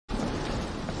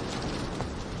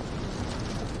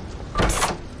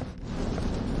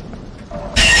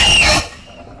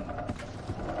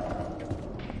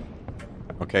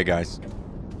Okay, guys.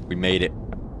 We made it.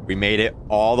 We made it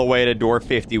all the way to door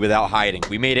 50 without hiding.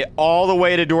 We made it all the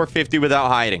way to door 50 without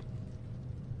hiding.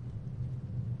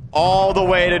 All the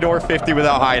way to door 50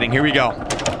 without hiding. Here we go.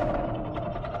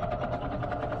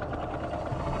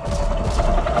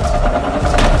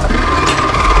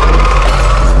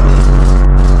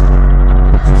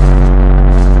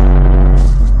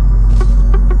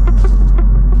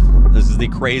 This is the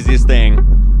craziest thing.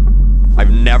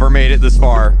 I've never made it this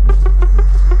far.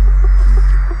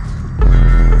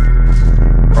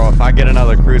 Bro, if I get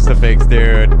another crucifix,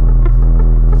 dude.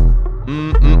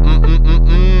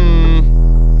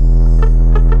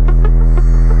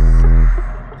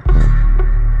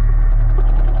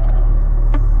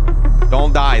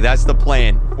 Don't die. That's the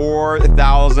plan.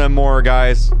 4,000 more,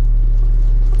 guys.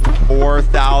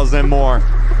 4,000 more.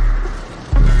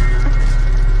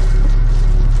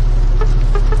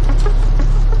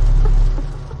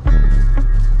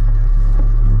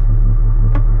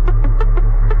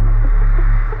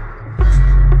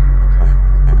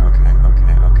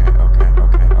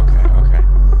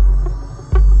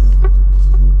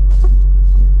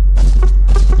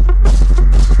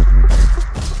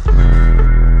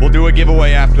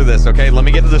 Giveaway after this, okay? Let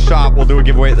me get to the shop. We'll do a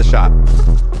giveaway at the shop.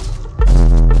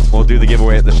 We'll do the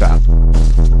giveaway at the shop.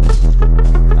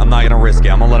 I'm not gonna risk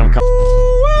it. I'm gonna let him come.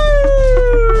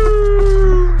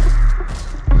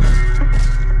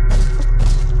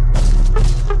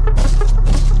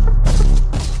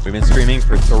 We've been streaming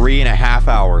for 3.5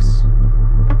 hours.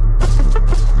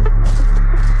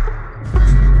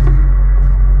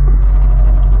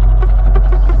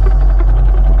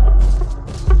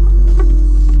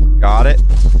 Got it.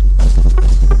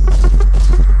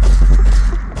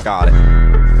 Got it.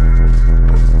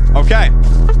 Okay.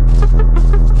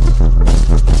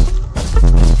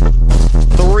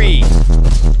 3,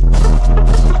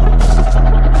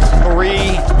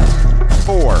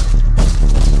 4,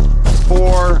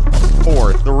 4,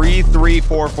 4, 3, 3,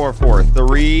 4, 4, 4,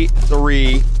 3,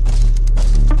 3,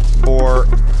 4,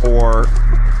 4,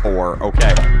 4.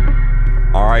 Okay.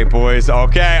 All right, boys.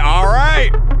 Okay. All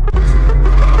right.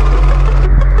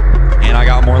 And I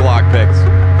got more lockpicks.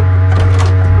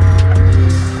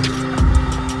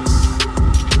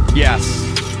 Yes.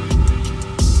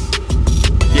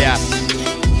 Yes.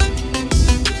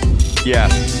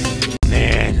 Yes.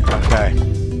 Man. Okay.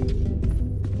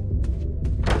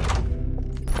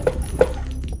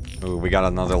 Ooh, we got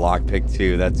another lockpick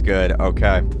too. That's good.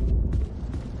 Okay.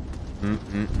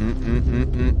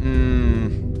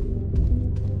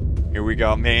 Here we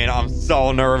go. Man, I'm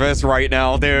so nervous right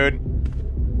now, dude.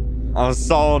 I'm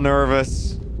so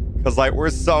nervous because like we're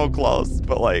so close,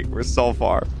 but like we're so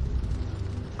far.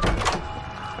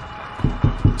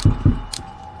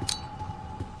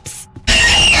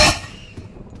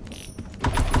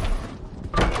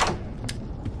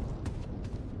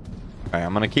 Okay,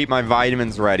 I'm gonna keep my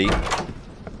vitamins ready.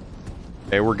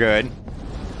 Okay, we're good.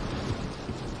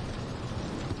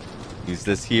 Use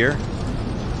this here.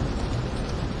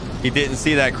 He didn't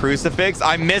see that crucifix.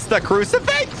 I missed the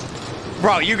crucifix?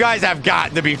 Bro, you guys have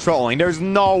got to be trolling. There's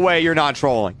no way you're not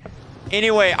trolling.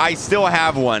 Anyway, I still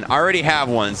have one. I already have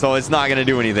one, so it's not going to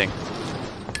do anything.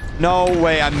 No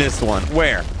way I missed one.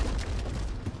 Where?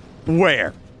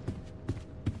 Where?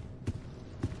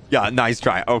 Yeah, nice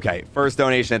try. Okay, first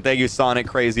donation. Thank you, Sonic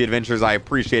Crazy Adventures. I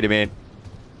appreciate it, man.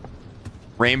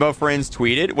 Rainbow Friends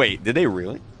tweeted. Wait, did they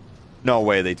really? No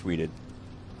way they tweeted.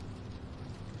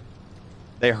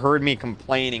 They heard me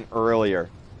complaining earlier.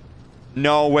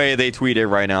 No way they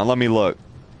tweeted right now. Let me look.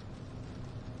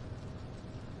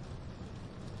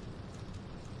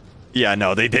 Yeah,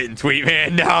 no, they didn't tweet,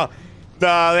 man. No, they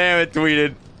haven't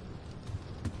tweeted.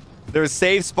 There's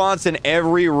safe spots in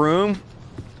every room.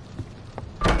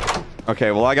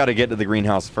 Okay, well, I got to get to the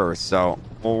greenhouse first, so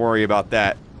we'll worry about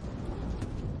that.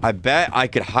 I bet I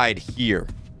could hide here.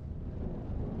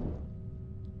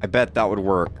 I bet that would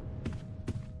work.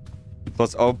 So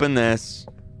let's open this.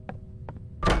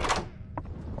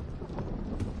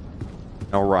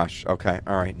 No rush. Okay.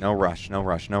 All right. No rush. No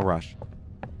rush. No rush.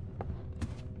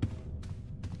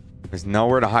 There's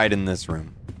nowhere to hide in this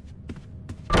room.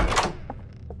 There's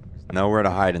nowhere to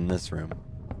hide in this room.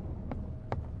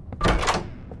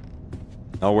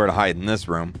 Nowhere to hide in this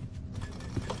room.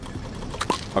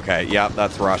 Okay. Yeah,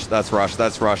 that's rush. That's rush.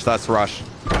 That's rush. That's rush.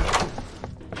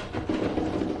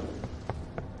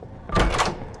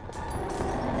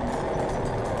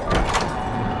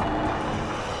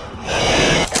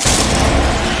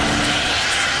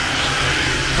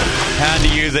 Had to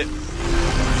use it.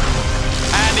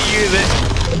 Had to use it.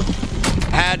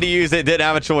 Had to use it. Didn't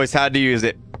have a choice. Had to use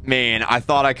it. Man, I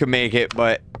thought I could make it,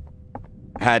 but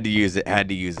Had to use it. Had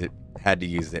to use it. Had to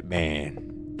use it,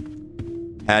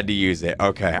 man. Had to use it.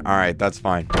 Okay. All right. That's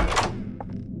fine.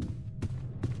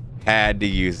 Had to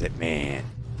use it, man.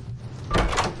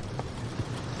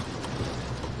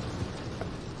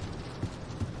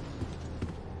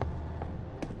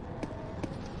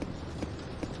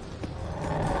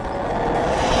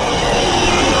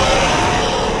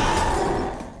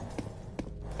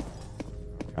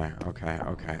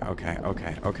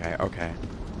 Okay.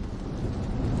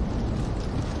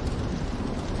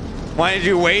 Why did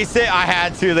you waste it? I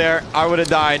had to there. I would have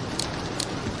died.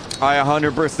 I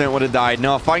 100% would have died.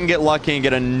 No, if I can get lucky and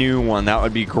get a new one, that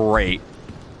would be great.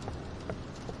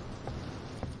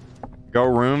 Go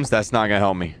rooms? That's not going to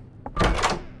help me.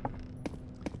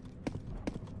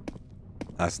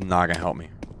 That's not going to help me.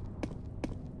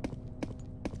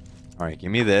 All right,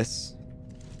 give me this.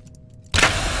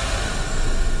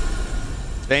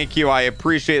 Thank you. I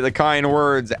appreciate the kind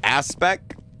words.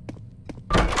 Aspect.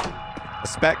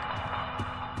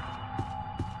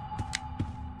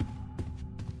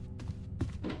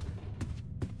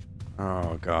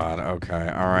 Oh, God. Okay.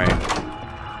 All right.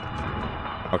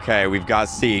 Okay. We've got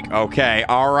Seek. Okay.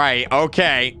 All right.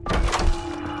 Okay.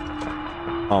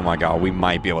 Oh, my God. We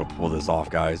might be able to pull this off,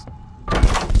 guys.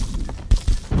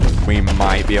 We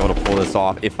might be able to pull this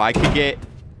off. If I could get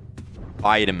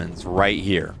vitamins right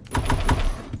here.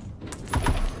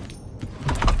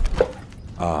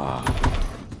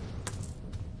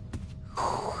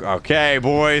 Okay,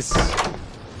 boys.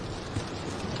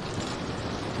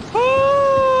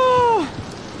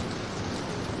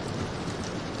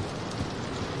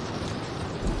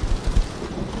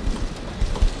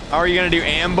 How are you gonna do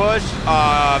ambush?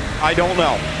 I don't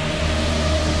know.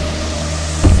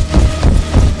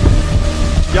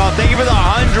 Yo, thank you for the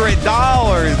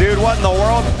 $100, dude. What in the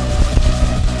world?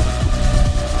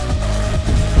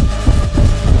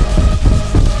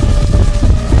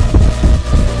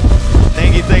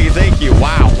 Thank you.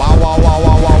 Wow.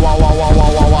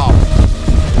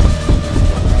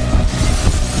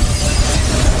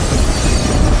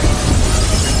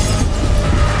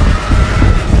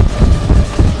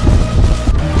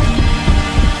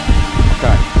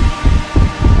 Okay.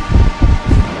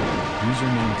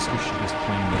 Username Sushi is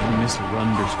playing Mr.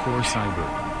 _cyber.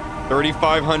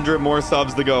 3,500 more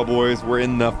subs to go, boys. We're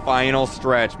in the final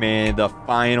stretch, man. The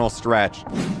final stretch.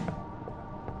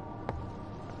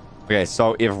 Okay,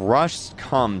 so if Rush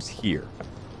comes here,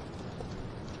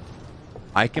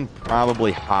 I can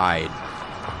probably hide.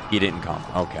 He didn't come.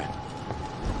 Okay.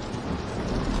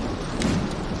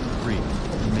 You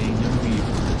may know me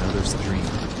from another stream,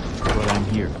 but I'm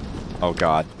here. Oh,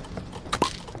 God.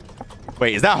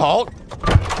 Wait, is that Hulk?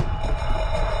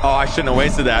 Oh, I shouldn't have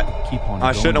wasted that. Keep on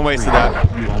I shouldn't have wasted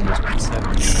that. You almost beat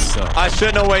 70 subs. I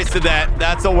shouldn't have wasted that.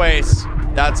 That's a waste.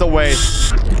 That's a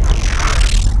waste.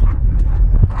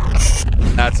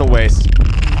 That's a waste.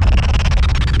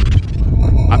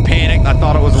 I panicked. I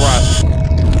thought it was Rush.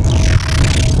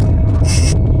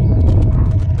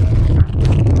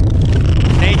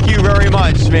 Thank you very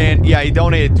much, man. Yeah, he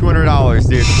donated $200,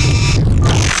 dude.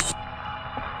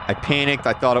 I panicked.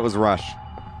 I thought it was Rush.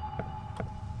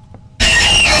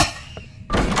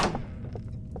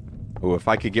 Oh, if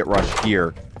I could get Rush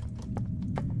here.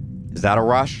 Is that a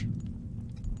Rush?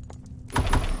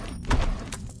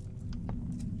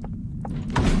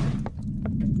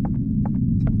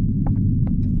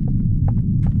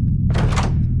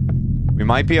 We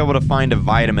might be able to find a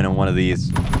vitamin in one of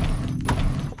these.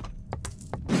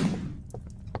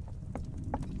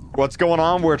 What's going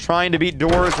on? We're trying to beat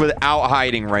doors without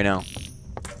hiding right now.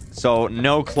 So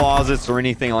no closets or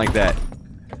anything like that.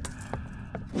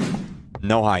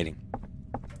 No hiding.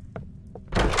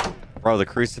 Bro, the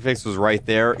crucifix was right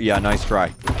there. Yeah, nice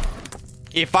try.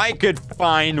 If I could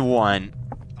find one.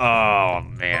 Oh,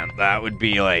 man. That would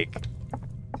be, like,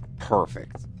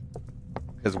 perfect.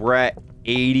 Because we're at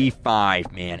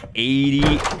 85, man.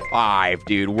 85,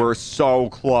 dude. We're so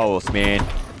close, man.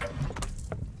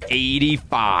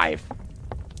 85.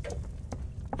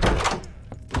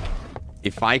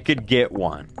 If I could get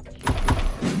one.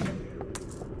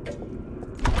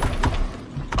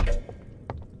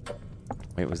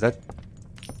 Wait, was that?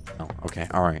 Oh, okay.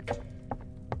 All right.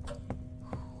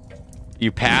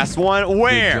 You passed one?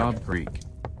 Where? Good job, Creek.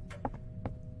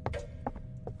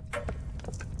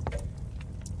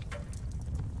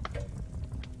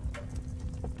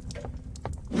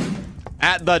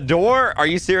 At the door? Are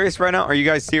you serious right now? Are you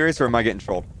guys serious or am I getting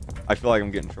trolled? I feel like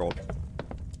I'm getting trolled.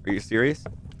 Are you serious?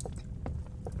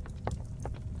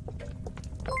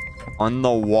 On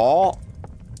the wall?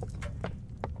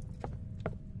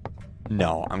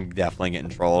 No, I'm definitely getting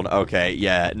trolled. Okay,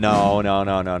 yeah. No.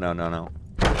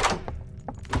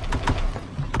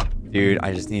 Dude,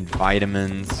 I just need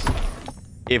vitamins.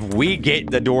 If we get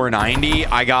the door 90,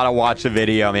 I gotta watch a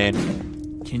video, man.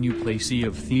 Can you play Sea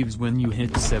of Thieves when you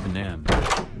hit 7M?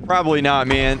 Probably not,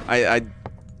 man. I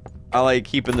like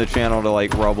keeping the channel to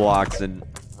like Roblox and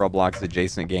Roblox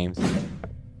adjacent games.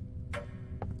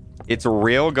 It's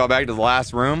real. Go back to the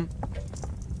last room.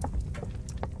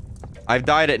 I've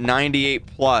died at 98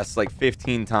 plus like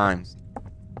 15 times.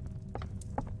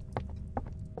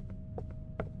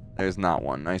 There's not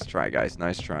one. Nice try, guys.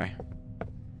 Nice try.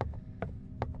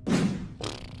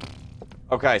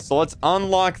 Okay, so let's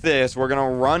unlock this. We're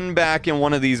gonna run back in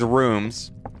one of these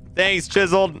rooms. Thanks,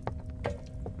 Chiseled.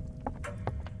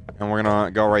 And we're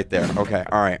gonna go right there. Okay,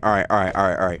 alright, alright, alright,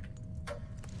 alright, alright.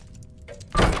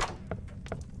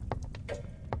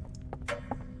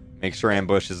 Make sure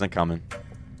ambush isn't coming.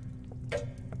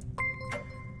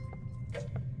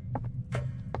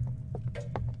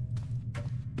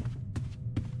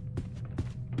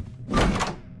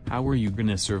 How are you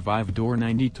gonna survive door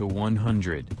 90 to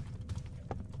 100?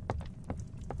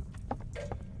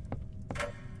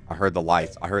 I heard the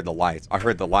lights. I heard the lights. I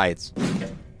heard the lights.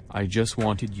 I just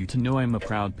wanted you to know I'm a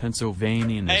proud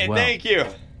Pennsylvanian as well. Hey, thank you.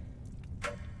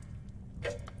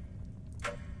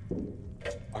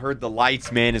 I heard the lights,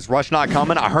 man. Is Rush not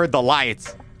coming? I heard the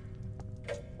lights.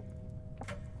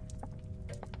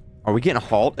 Are we getting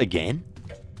halt again?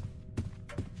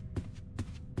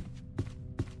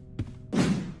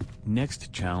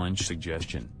 Next challenge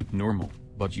suggestion. Normal,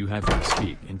 but you have to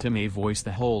speak into my voice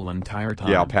the whole entire time.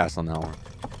 Yeah, I'll pass on that one.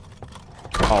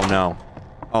 Oh, no.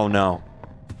 Oh, no.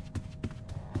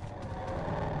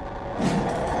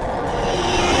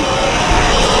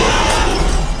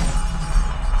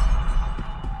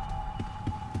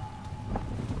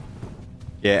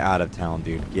 Get out of town,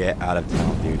 dude. Get out of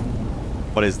town, dude.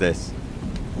 What is this?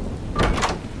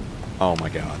 Oh, my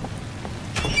God.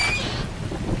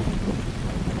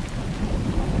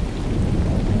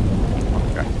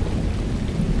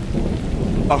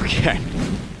 Okay.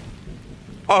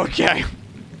 Okay.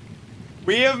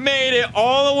 We have made it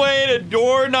all the way to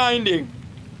door 90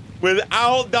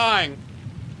 without dying.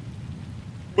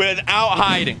 Without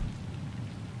hiding.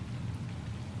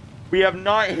 We have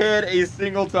not hid a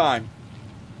single time.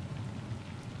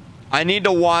 I need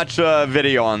to watch a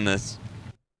video on this.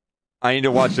 I need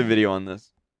to watch a video on this.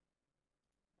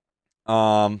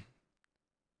 All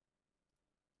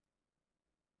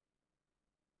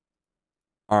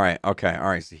right, okay, all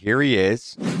right, so here he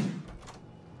is.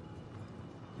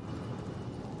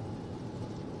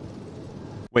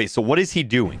 Wait, so what is he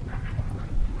doing?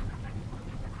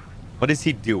 What is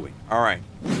he doing? All right.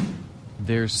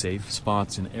 There's safe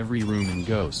spots in every room in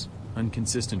Ghosts.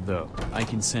 Inconsistent though. I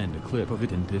can send a clip of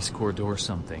it in Discord or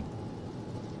something.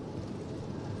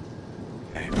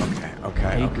 Okay.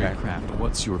 Hey, KreekCraft,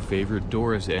 what's your favorite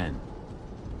door's N?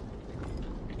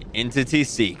 Entity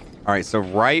Seek. All right, so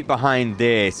right behind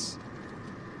this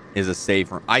is a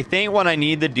safe room. I think what I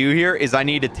need to do here is I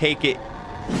need to take it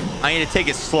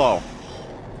slow.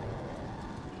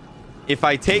 If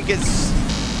I take it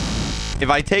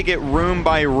room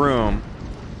by room,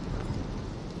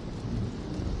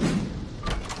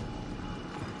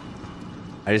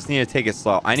 I just need to take it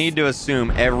slow. I need to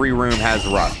assume every room has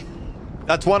rush.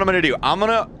 That's what I'm going to do. I'm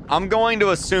going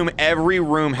to assume every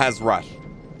room has rush.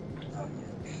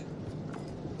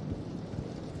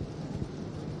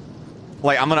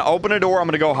 Like, I'm gonna open a door, I'm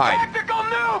gonna go hide. Tactical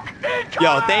nuke!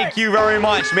 Yo, thank you very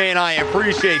much, man. I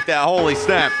appreciate that. Holy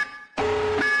snap.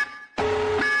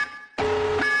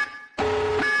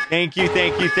 Thank you,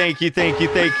 thank you, thank you, thank you,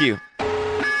 thank you.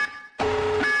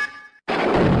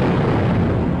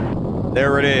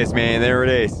 There it is, man. There it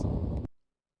is.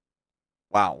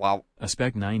 Wow, wow. A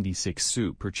Spec 96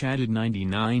 super chatted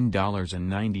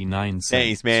 $99.99.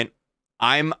 Thanks, man.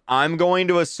 I'm going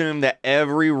to assume that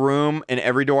every room and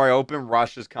every door I open,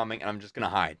 rush is coming, and I'm just gonna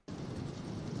hide.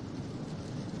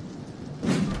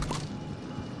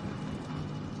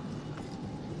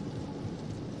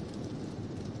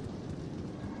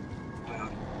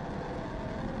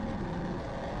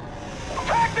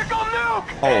 Tactical nuke!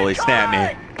 Holy snap,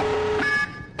 man.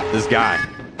 This guy.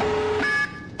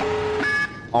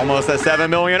 Almost at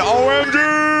 7 million.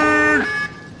 OMG!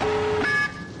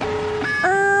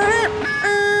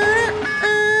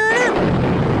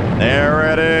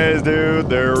 There it is, dude.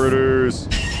 There it is.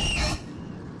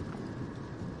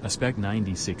 A Spec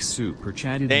 96 super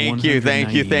chatted Thank you,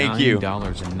 thank you, thank you.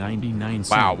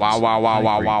 $199.99. Wow, wow, wow, wow,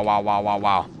 wow, wow, wow, wow, wow,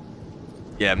 wow.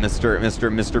 Yeah,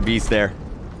 Mr. Beast there.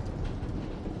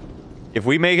 If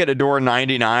we make it to door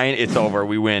 99, it's over.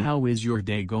 We win. How is your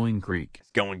day going, Kreek?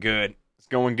 It's going good. It's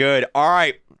going good. All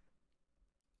right.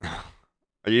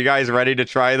 Are you guys ready to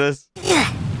try this?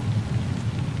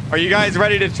 Are you guys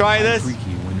ready to try this? Freaky,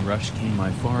 when Rush came,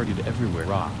 I farted everywhere.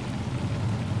 Rock.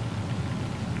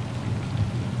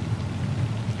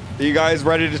 Are you guys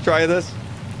ready to try this?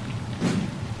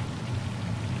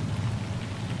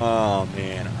 Oh,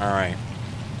 man. All right.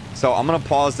 So I'm going to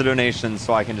pause the donation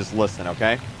so I can just listen,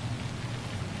 okay?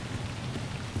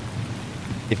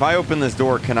 If I open this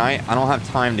door, can I don't have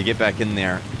time to get back in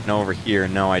there and over here.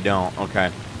 No, I don't.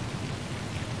 Okay.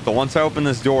 So once I open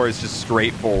this door, it's just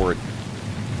straightforward.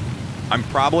 I'm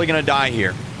probably going to die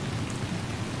here.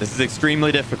 This is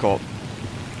extremely difficult.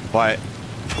 But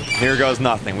here goes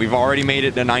nothing. We've already made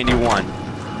it to 91,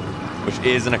 which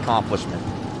is an accomplishment.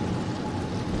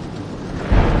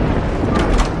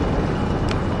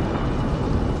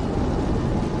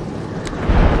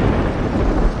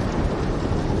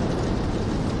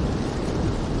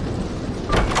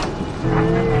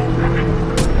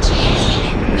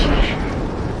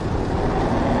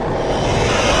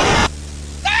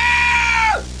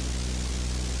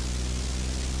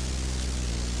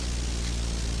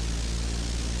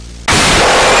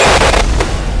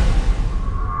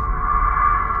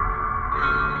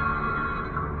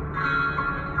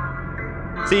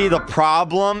 See, the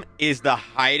problem is the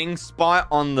hiding spot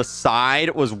on the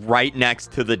side was right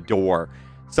next to the door.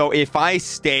 So if I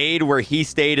stayed where he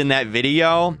stayed in that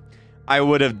video, I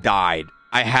would have died.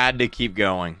 I had to keep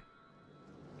going.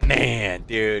 Man,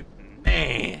 dude.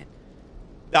 Man.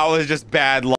 That was just bad luck.